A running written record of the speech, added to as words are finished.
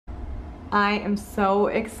I am so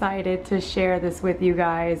excited to share this with you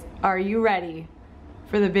guys. Are you ready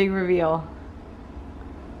for the big reveal?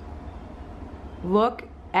 Look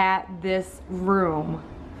at this room.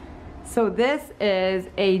 So this is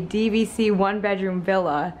a DVC 1-bedroom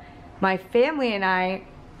villa. My family and I,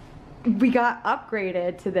 we got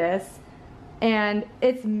upgraded to this, and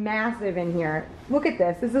it's massive in here. Look at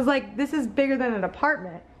this. This is bigger than an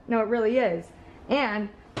apartment. No, it really is. And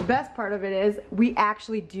the best part of it is we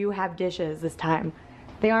actually do have dishes this time.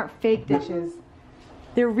 They aren't fake dishes.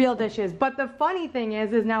 They're real dishes. But the funny thing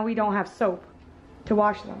is now we don't have soap to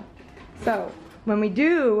wash them. So when we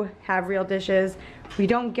do have real dishes, we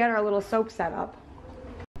don't get our little soap set up.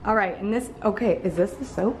 All right, and this, okay, is this the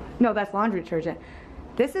soap? No, that's laundry detergent.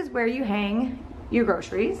 This is where you hang your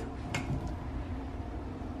groceries.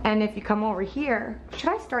 And if you come over here, should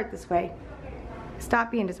I start this way?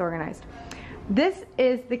 Stop being disorganized. This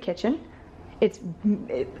is the kitchen. It's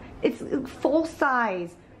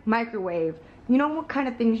full-size microwave. You know what kind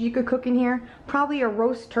of things you could cook in here? Probably a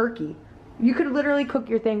roast turkey. You could literally cook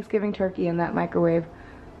your Thanksgiving turkey in that microwave.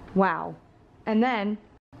 Wow. And then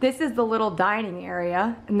this is the little dining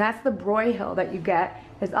area, and that's the broil that you get.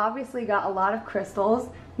 It's obviously got a lot of crystals.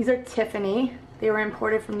 These are Tiffany. They were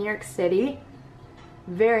imported from New York City.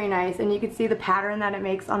 Very nice, and you can see the pattern that it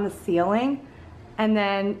makes on the ceiling. And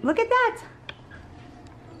then look at that.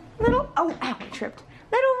 Little, oh, ow, I tripped.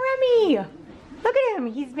 Little Remy. Look at him.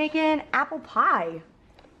 He's making apple pie.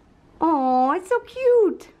 Oh, it's so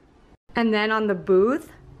cute. And then on the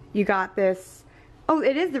booth, you got this. Oh,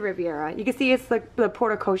 it is the Riviera. You can see it's like the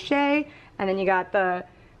porte cochere, and then you got the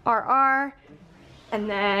RR, and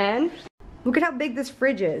then look at how big this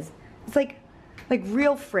fridge is. It's like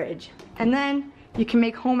real fridge. And then you can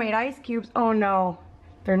make homemade ice cubes. Oh no,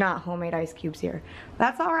 they're not homemade ice cubes here.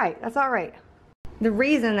 That's all right. That's all right. The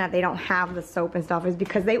reason that they don't have the soap and stuff is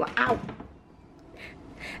because they, ow,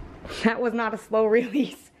 that was not a slow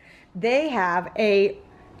release. They have a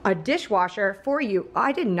dishwasher for you.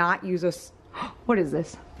 I did not use a, what is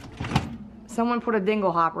this? Someone put a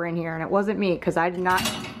dingle hopper in here and it wasn't me, because I did not,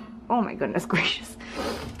 oh my goodness gracious.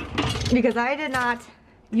 Because I did not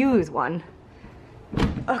use one.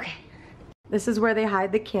 Okay. This is where they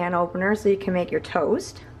hide the can opener so you can make your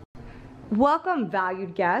toast. Welcome,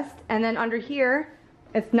 valued guest. And then under here,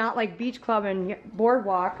 it's not like Beach Club and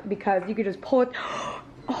Boardwalk because you could just pull it.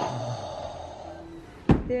 Oh,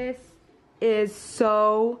 this is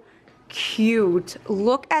so cute.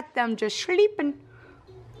 Look at them just sleeping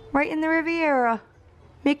right in the Riviera.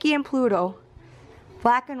 Mickey and Pluto.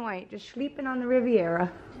 Black and white, just sleeping on the Riviera.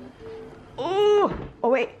 Oh, oh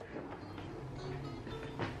wait.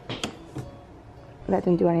 That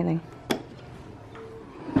didn't do anything.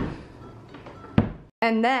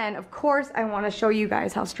 And then, of course, I want to show you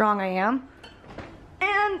guys how strong I am.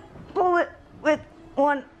 And pull it with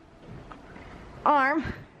one arm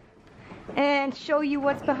and show you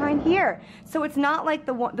what's behind here. So it's not like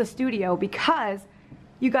the studio, because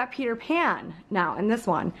you got Peter Pan now in this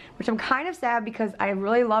one, which I'm kind of sad because I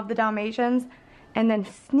really love the Dalmatians. And then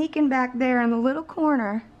sneaking back there in the little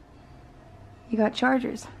corner, you got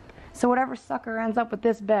chargers. So whatever sucker ends up with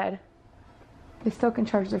this bed, they still can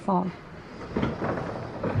charge their phone.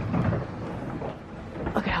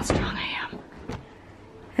 Look at how strong I am.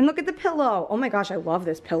 And look at the pillow. Oh my gosh, I love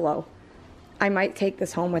this pillow. I might take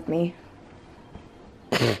this home with me.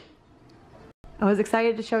 I was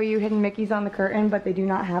excited to show you hidden Mickeys on the curtain, but they do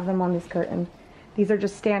not have them on this curtain. These are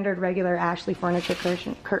just standard, regular Ashley furniture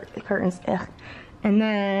curtains. Ugh. And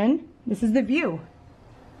then, this is the view.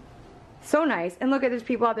 So nice. And look at, there's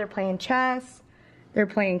people out there playing chess. They're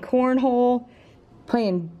playing cornhole.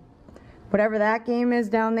 Playing whatever that game is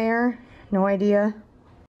down there. No idea.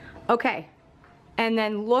 Okay. And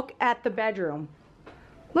then look at the bedroom.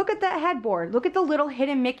 Look at that headboard. Look at the little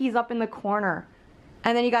hidden Mickeys up in the corner.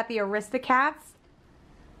 And then you got the Aristocats.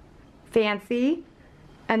 Fancy.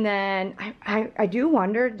 And then I do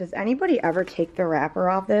wonder, does anybody ever take the wrapper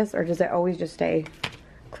off this, or does it always just stay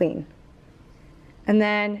clean? And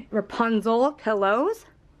then Rapunzel pillows.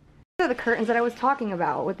 These are the curtains that I was talking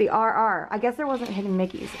about with the RR. I guess there wasn't hidden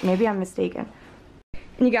Mickeys. Maybe I'm mistaken.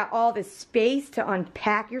 And you got all this space to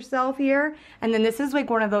unpack yourself here. And then this is like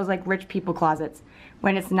one of those like rich people closets.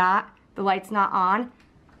 When it's not, the light's not on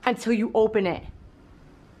until you open it.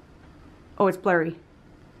 Oh, it's blurry.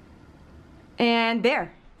 And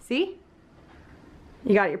there, see?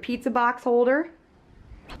 You got your pizza box holder.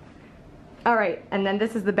 All right, and then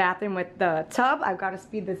this is the bathroom with the tub. I've got to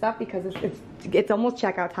speed this up because it's almost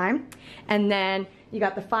checkout time. And then you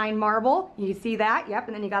got the fine marble. You see that? Yep.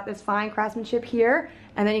 And then you got this fine craftsmanship here.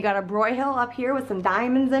 And then you got a broil up here with some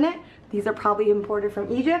diamonds in it. These are probably imported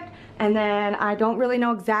from Egypt. And then I don't really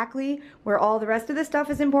know exactly where all the rest of this stuff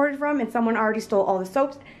is imported from, and someone already stole all the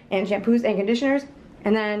soaps and shampoos and conditioners.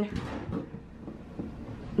 And then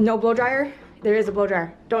no blow dryer. There is a blow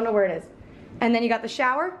dryer. Don't know where it is. And then you got the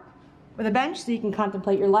shower with a bench so you can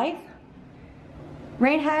contemplate your life.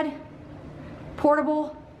 Rain head,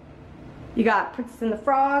 portable. You got Princess and the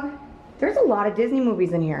Frog. There's a lot of Disney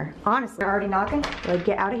movies in here. Honestly, they're already knocking. Like,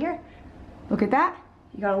 get out of here. Look at that.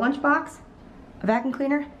 You got a lunchbox, a vacuum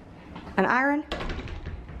cleaner, an iron,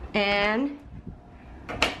 and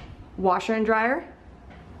washer and dryer.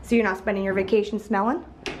 So you're not spending your vacation smelling,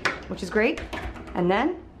 which is great. And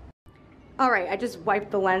then, all right, I just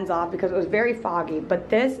wiped the lens off because it was very foggy, but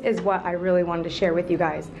this is what I really wanted to share with you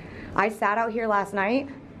guys. I sat out here last night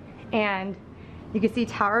and you can see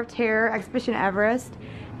Tower of Terror, Expedition Everest,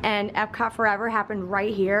 and Epcot Forever happened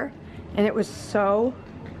right here. And it was so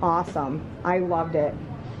awesome. I loved it.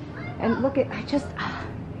 And look at,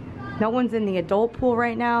 no one's in the adult pool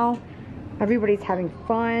right now. Everybody's having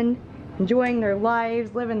fun, enjoying their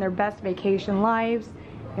lives, living their best vacation lives.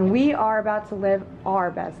 And we are about to live our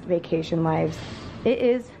best vacation lives. It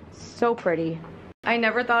is so pretty. I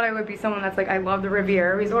never thought I would be someone that's like, I love the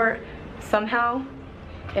Riviera Resort. Somehow,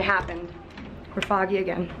 it happened. We're foggy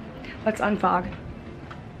again. Let's unfog.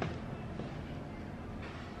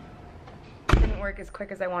 Didn't work as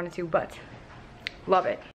quick as I wanted to, but love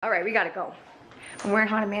it. All right, we gotta go. I'm wearing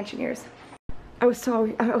Haunted Mansion ears. I was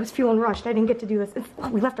feeling rushed. I didn't get to do this. Oh,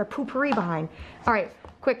 we left our poopery behind. All right,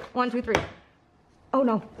 quick, 1, 2, 3. Oh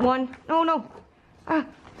no, 1, oh no.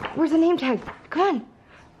 Where's the name tag? Come on.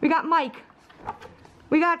 We got Mike.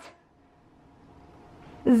 We got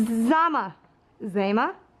Zama.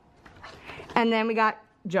 And then we got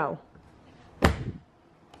Joe.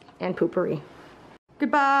 And poopery.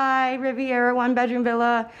 Goodbye, Riviera, 1-bedroom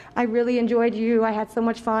villa. I really enjoyed you. I had so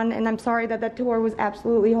much fun, and I'm sorry that that tour was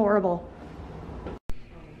absolutely horrible.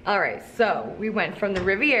 All right, so we went from the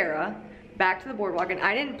Riviera back to the Boardwalk, and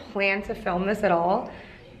I didn't plan to film this at all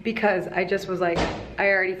because I just was like, I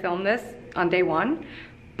already filmed this on day 1,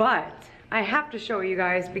 but I have to show you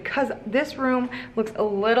guys because this room looks a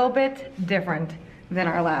little bit different than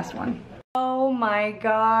our last one. Oh my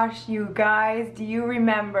gosh, you guys, do you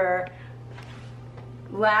remember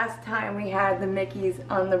last time we had the Mickeys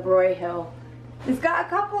on the Broyhill? It's got a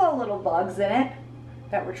couple of little bugs in it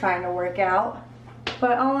that we're trying to work out,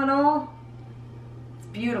 but all in all, it's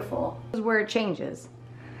beautiful. This is where it changes.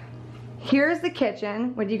 Here's the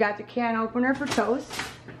kitchen, where you got your can opener for toast,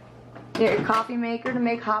 your coffee maker to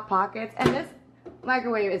make Hot Pockets, and this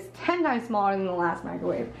microwave is 10 times smaller than the last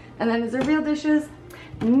microwave. And then is there real dishes?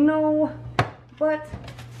 No, but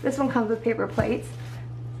this one comes with paper plates.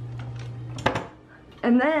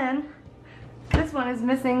 And then this one is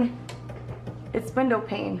missing its window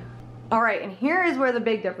pane. All right, and here is where the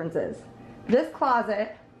big difference is. This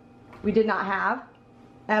closet we did not have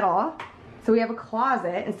at all. So we have a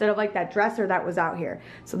closet instead of like that dresser that was out here.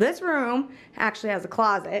 So this room actually has a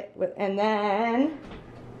closet and then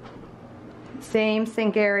same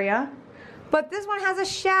sink area. But this one has a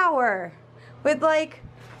shower with like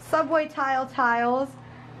subway tile tiles,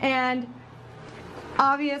 and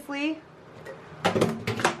obviously,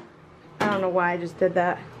 I don't know why I just did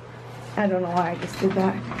that. I don't know why I just did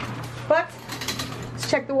that. But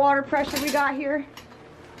let's check the water pressure we got here.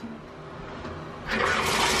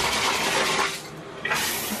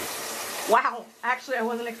 Wow, actually I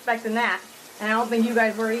wasn't expecting that, and I don't think you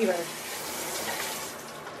guys were either.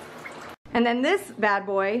 And then this bad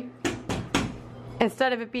boy,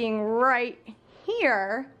 instead of it being right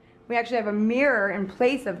here, we actually have a mirror in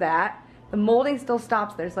place of that. The molding still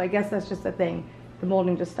stops there, so I guess that's just a thing. The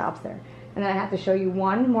molding just stops there. And then I have to show you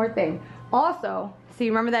one more thing. Also, see,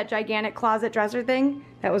 remember that gigantic closet dresser thing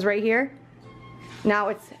that was right here? Now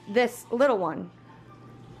it's this little one.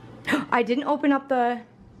 I didn't open up the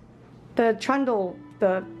trundle,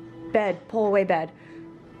 the bed, pull away bed.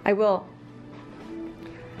 I will.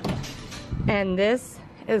 And this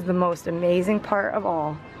is the most amazing part of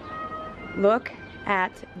all. Look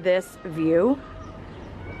at this view.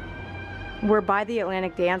 We're by the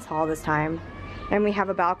Atlantic Dance Hall this time, and we have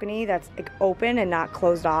a balcony that's like open and not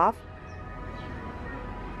closed off.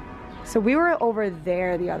 So we were over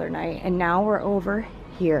there the other night, and now we're over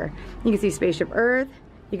here. You can see Spaceship Earth,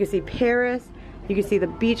 you can see Paris, you can see the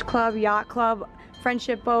beach club, yacht club,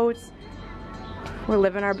 friendship boats. We're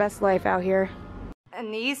living our best life out here.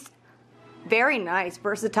 And these, very nice,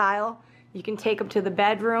 versatile. You can take them to the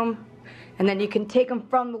bedroom, and then you can take them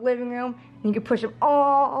from the living room, and you can push them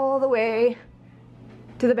all the way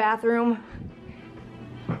to the bathroom.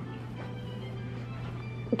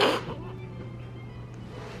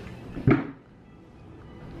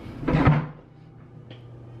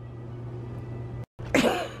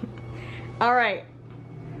 All right.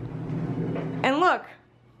 And look.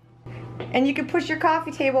 And you can push your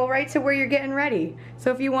coffee table right to where you're getting ready.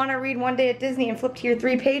 So if you want to read One Day at Disney and flip to your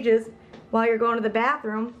 3 pages while you're going to the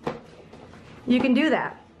bathroom, you can do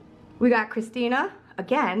that. We got Christina,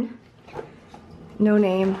 again. No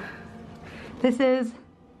name. This is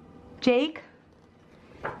Jake.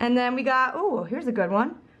 And then we got, oh, here's a good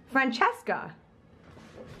one, Francesca.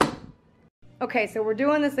 Okay, so we're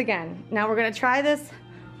doing this again. Now we're gonna try this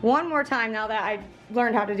one more time now that I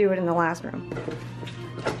learned how to do it in the last room.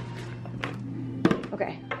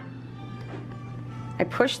 Okay. I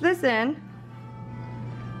push this in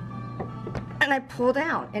and I pull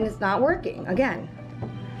down and it's not working again.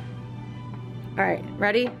 All right,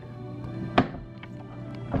 ready?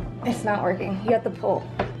 It's not working. You have to pull.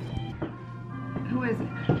 Who is it?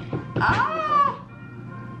 Ah!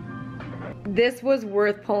 This was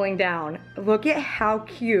worth pulling down. Look at how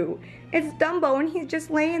cute. It's Dumbo and he's just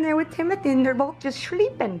laying there with Timothy and they're both just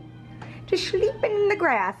sleeping. Just sleeping in the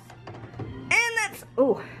grass. And that's,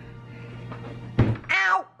 oh.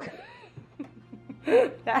 Ow!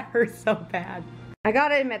 That hurts so bad. I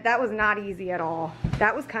gotta admit, that was not easy at all.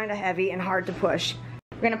 That was kind of heavy and hard to push.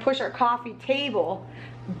 We're gonna push our coffee table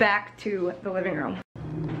back to the living room.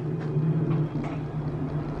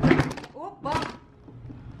 Oh, bump.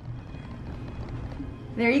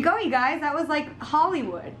 There you go, you guys. That was like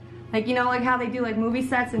Hollywood. Like, you know, like how they do like movie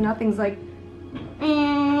sets and nothing's like,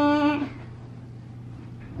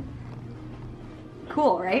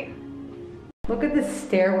 Cool, right? Look at this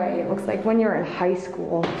stairway. It looks like when you're in high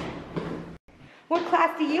school. What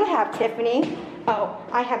class do you have, Tiffany? Oh,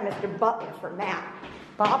 I have Mr. Butler for math.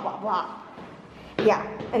 Blah, blah, blah. Yeah,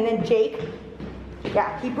 and then Jake.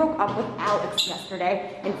 Yeah, he broke up with Alex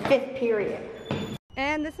yesterday in 5th period.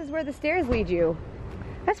 And this is where the stairs lead you.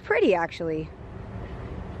 That's pretty, actually.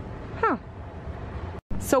 Huh.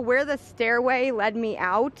 So where the stairway led me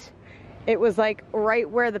out, it was like right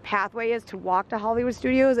where the pathway is to walk to Hollywood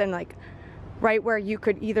Studios and like right where you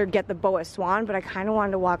could either get the Boa Swan, but I kind of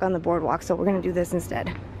wanted to walk on the boardwalk, so we're gonna do this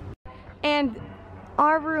instead. And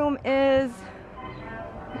our room is,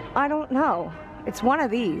 I don't know. It's one of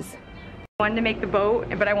these. I wanted to make the boat,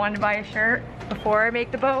 but I wanted to buy a shirt before I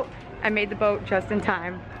make the boat. I made the boat just in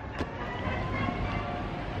time.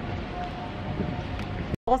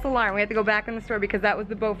 False alarm, we have to go back in the store because that was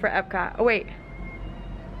the boat for Epcot. Oh wait.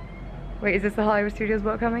 Wait, is this the Hollywood Studios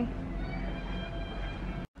boat coming?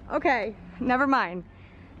 Okay, never mind.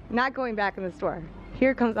 Not going back in the store.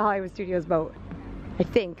 Here comes the Hollywood Studios boat. I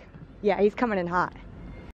think. Yeah, he's coming in hot.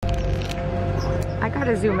 I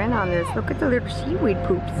gotta zoom in on this. Look at the little seaweed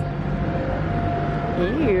poops.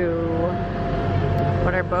 Ew.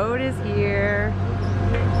 But our boat is here.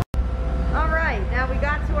 Alright, now we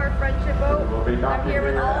got to our friendship boat. I'm here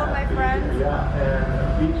with all of my friends. Yeah,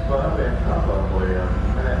 and beach club and probably a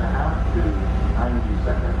minute and a half to 90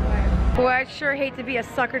 seconds. Boy, I'd sure hate to be a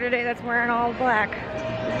sucker today that's wearing all black.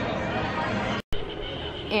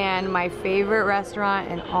 And my favorite restaurant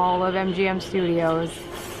in all of MGM Studios.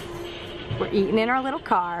 We're eating in our little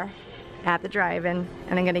car at the drive-in,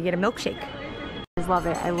 and I'm gonna get a milkshake. I just love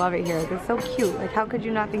it. I love it here. It's so cute. Like, how could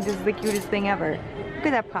you not think this is the cutest thing ever? Look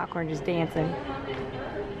at that popcorn just dancing.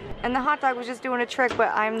 And the hot dog was just doing a trick,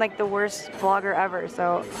 but I'm like the worst vlogger ever,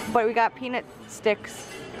 so. But we got peanut sticks.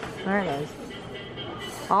 There it is.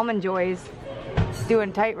 Almond Joys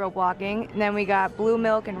doing tightrope walking. And then we got blue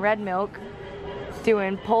milk and red milk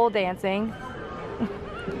doing pole dancing.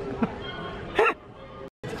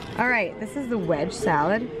 Alright, this is the wedge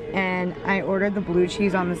salad, and I ordered the blue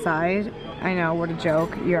cheese on the side. I know, what a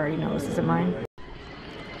joke. You already know this isn't mine.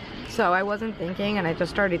 So I wasn't thinking, and I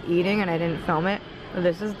just started eating, and I didn't film it.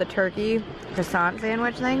 This is the turkey croissant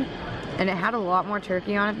sandwich thing, and it had a lot more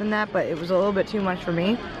turkey on it than that, but it was a little bit too much for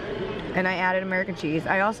me. And I added American cheese.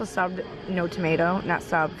 I also subbed no tomato, not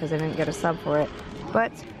sub because I didn't get a sub for it,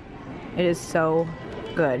 but it is so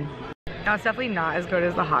good. Now it's definitely not as good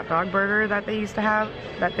as the hot dog burger that they used to have.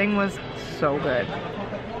 That thing was so good.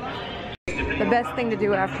 The best thing to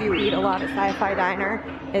do after you eat a lot at Sci-Fi Diner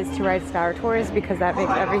is to ride Star Tours because that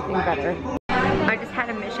makes everything better. I just had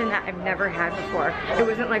a mission that I've never had before. It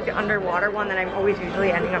wasn't like the underwater one that I'm always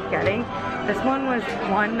usually ending up getting. This one was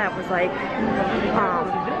one that was like,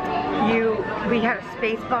 we had a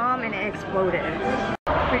space bomb and it exploded.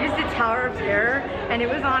 We just did Tower of Terror, and it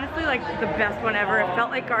was honestly like the best one ever. It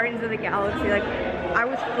felt like Guardians of the Galaxy. Like, I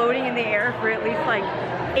was floating in the air for at least like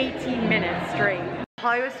 18 minutes straight.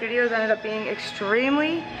 Hollywood Studios ended up being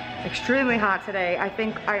extremely hot today. I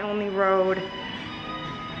think I only rode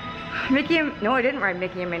no, I didn't ride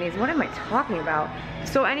Mickey and Minnie's. What am I talking about?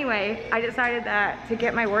 So anyway, I decided that to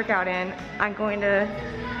get my workout in, I'm going to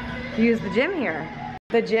use the gym here.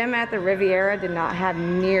 The gym at the Riviera did not have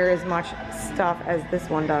near as much stuff as this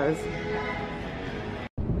one does.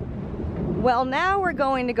 Well, now we're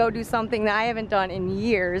going to go do something that I haven't done in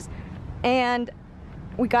years, and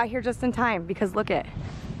we got here just in time because look at,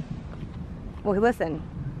 well, listen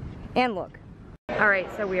and look. All right,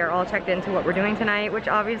 so we are all checked into what we're doing tonight, which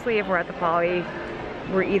obviously if we're at the Poly,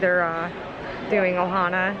 we're either doing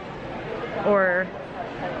Ohana or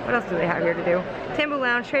what else do they have here to do? Timbu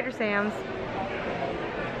Lounge, Trader Sam's.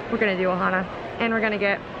 We're gonna do Ohana and we're gonna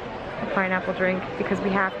get a pineapple drink because we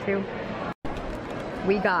have to.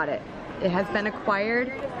 We got it. It has been acquired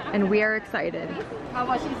and we are excited.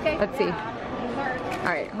 Let's see. All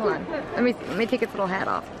right, hold on. Let me take its little hat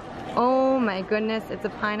off. Oh my goodness, it's a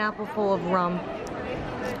pineapple full of rum.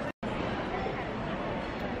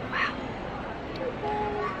 Wow.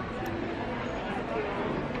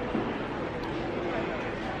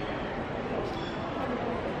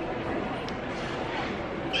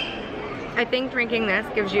 I think drinking this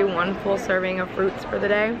gives you one full serving of fruits for the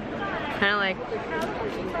day. Kind of like,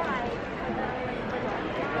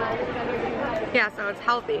 yeah, so it's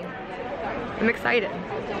healthy. I'm excited.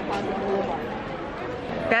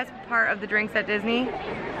 Best part of the drinks at Disney,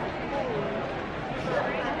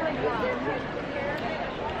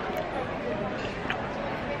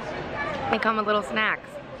 they come with little snacks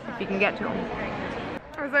if you can get to them.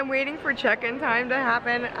 As I'm waiting for check-in time to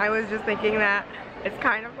happen, I was just thinking that it's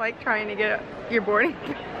kind of like trying to get your boarding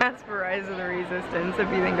pass for Rise of the Resistance if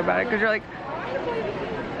you think about it, because you're like,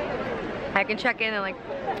 I can check in like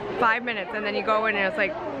 5 minutes and then you go in and it's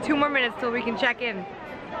like 2 more minutes till we can check in.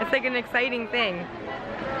 It's like an exciting thing.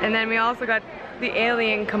 And then we also got the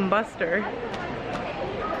alien combustor.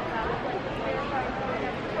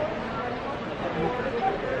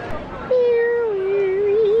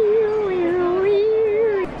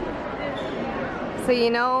 So you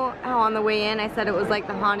know how on the way in I said it was like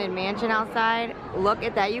the Haunted Mansion outside? Look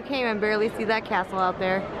at that, you can't even barely see that castle out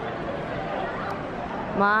there.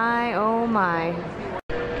 My, oh my.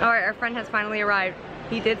 Alright, our friend has finally arrived.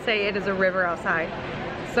 He did say it is a river outside.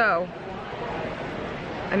 So,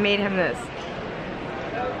 I made him this.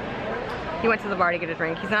 He went to the bar to get a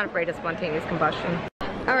drink. He's not afraid of spontaneous combustion.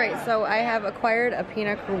 Alright, so I have acquired a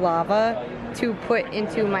pina colada to put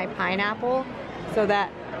into my pineapple so that,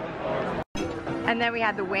 and then we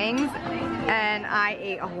had the wings and I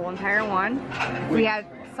ate a whole entire one. We had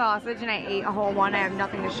sausage and I ate a whole one. I have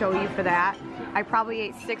nothing to show you for that. I probably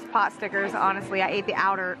ate 6 pot stickers, honestly. I ate the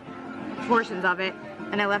outer portions of it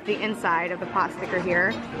and I left the inside of the pot sticker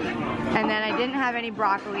here. And then I didn't have any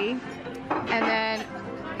broccoli. And then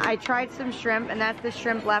I tried some shrimp and that's the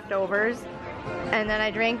shrimp leftovers. And then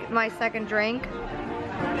I drank my second drink.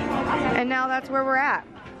 And now that's where we're at.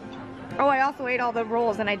 Oh, I also ate all the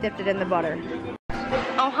rolls and I dipped it in the butter.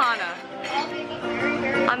 Ohana.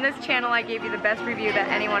 On this channel I gave you the best review that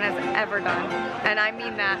anyone has ever done. And I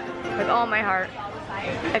mean that with all my heart.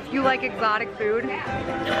 If you like exotic food,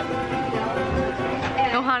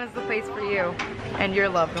 Ohana's the place for you and your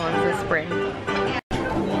loved ones this spring.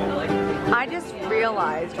 I just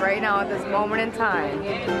realized right now at this moment in time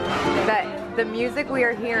that the music we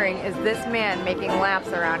are hearing is this man making laps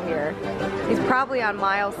around here. He's probably on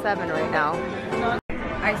mile 7 right now.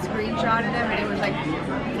 I screenshotted him and it was like,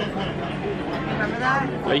 remember that?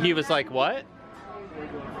 He was like, what?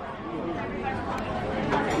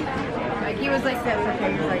 Like he was like this,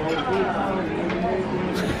 okay, he was like,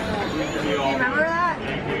 do you remember that?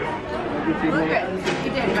 Look at, he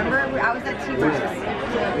did, remember? I was at T-Birds.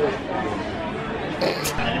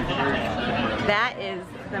 That is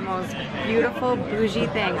the most beautiful bougie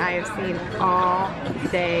thing I have seen all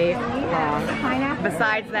day long.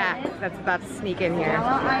 Besides that, that's about to sneak in here.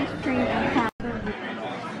 Ice cream.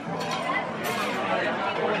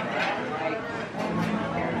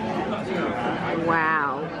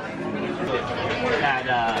 Wow.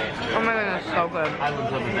 Oh my goodness, so good.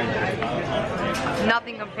 Islands of Adventure.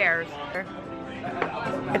 Nothing compares.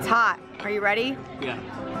 It's hot. Are you ready? Yeah.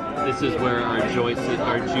 This is where our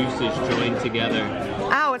juices join together.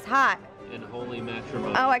 Ow, it's hot. In holy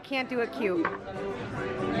matrimony. Oh, I can't do it cute.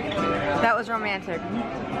 That was romantic.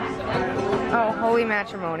 Oh, holy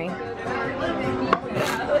matrimony.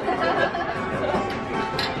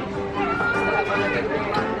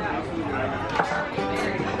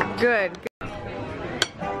 Good.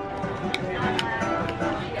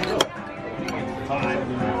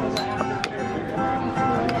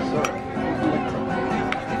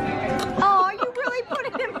 Oh, you really put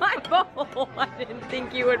it in my bowl. I didn't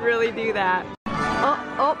think you would really do that.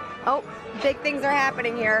 Oh, big things are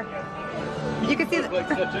happening here. You can see like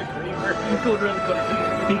such a creamer.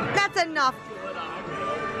 That's enough.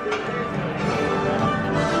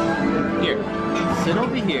 Here, sit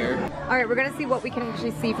over here. All right, we're gonna see what we can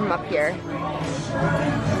actually see from up here.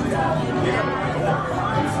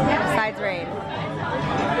 Besides rain.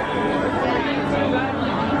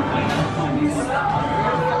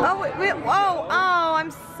 Oh, wait, whoa, oh,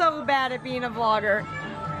 I'm so bad at being a vlogger.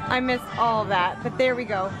 I missed all of that, but there we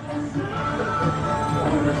go.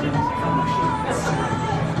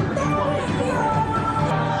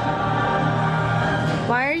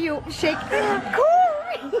 Why are you shaking?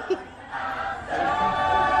 Corey!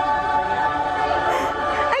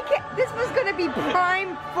 I can't, this was gonna be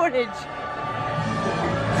prime footage.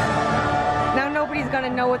 Now nobody's gonna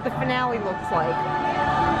know what the finale looks like.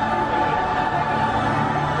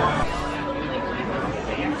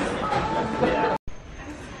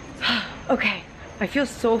 Okay, I feel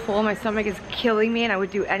so full, my stomach is killing me and I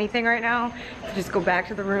would do anything right now to just go back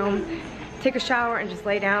to the room, take a shower and just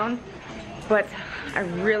lay down. But I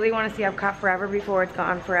really want to see Epcot forever before it's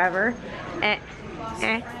gone forever. And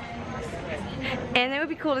it would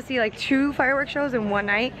be cool to see like 2 fireworks shows in one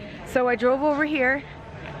night. So I drove over here,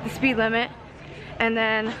 the speed limit, and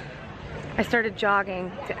then I started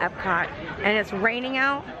jogging to Epcot. And it's raining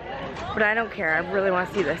out, but I don't care, I really want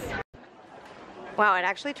to see this. Wow, it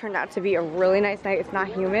actually turned out to be a really nice night. It's not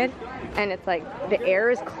humid, and it's like the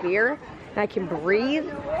air is clear, and I can breathe,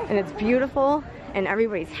 and it's beautiful, and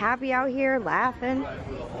everybody's happy out here, laughing.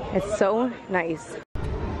 It's so nice.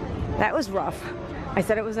 That was rough. I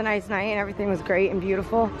said it was a nice night, and everything was great and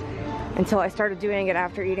beautiful, until I started doing it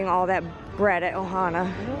after eating all that bread at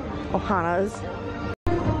Ohana's.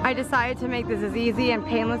 I decided to make this as easy and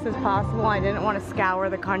painless as possible. I didn't want to scour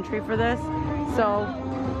the country for this, so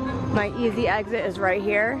my easy exit is right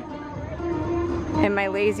here, and my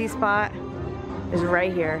lazy spot is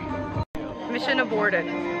right here. Mission aborted.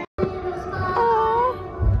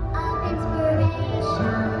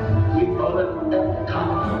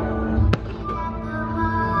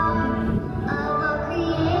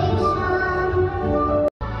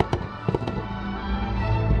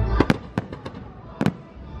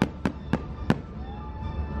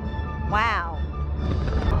 Wow.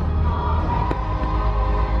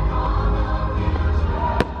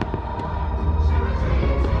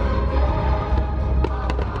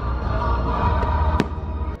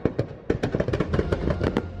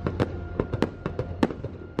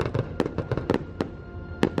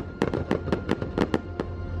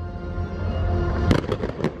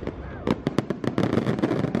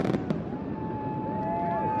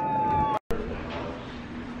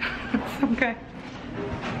 Okay.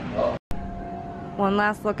 One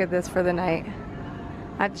last look at this for the night.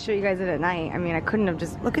 I have to show you guys it at night. I mean, I couldn't have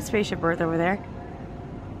just... Look at Spaceship Earth over there.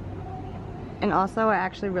 And also, I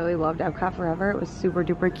actually really loved Epcot Forever. It was super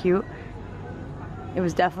duper cute. It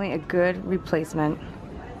was definitely a good replacement.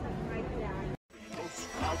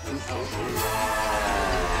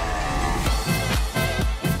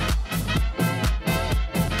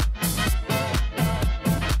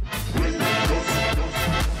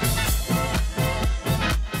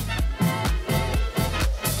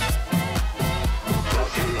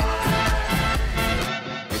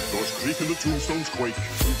 The tombstones quake.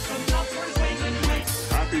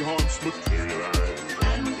 Happy hearts materialize.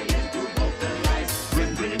 And begin to vocalize.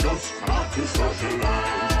 Bringing ghosts out to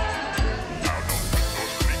socialize.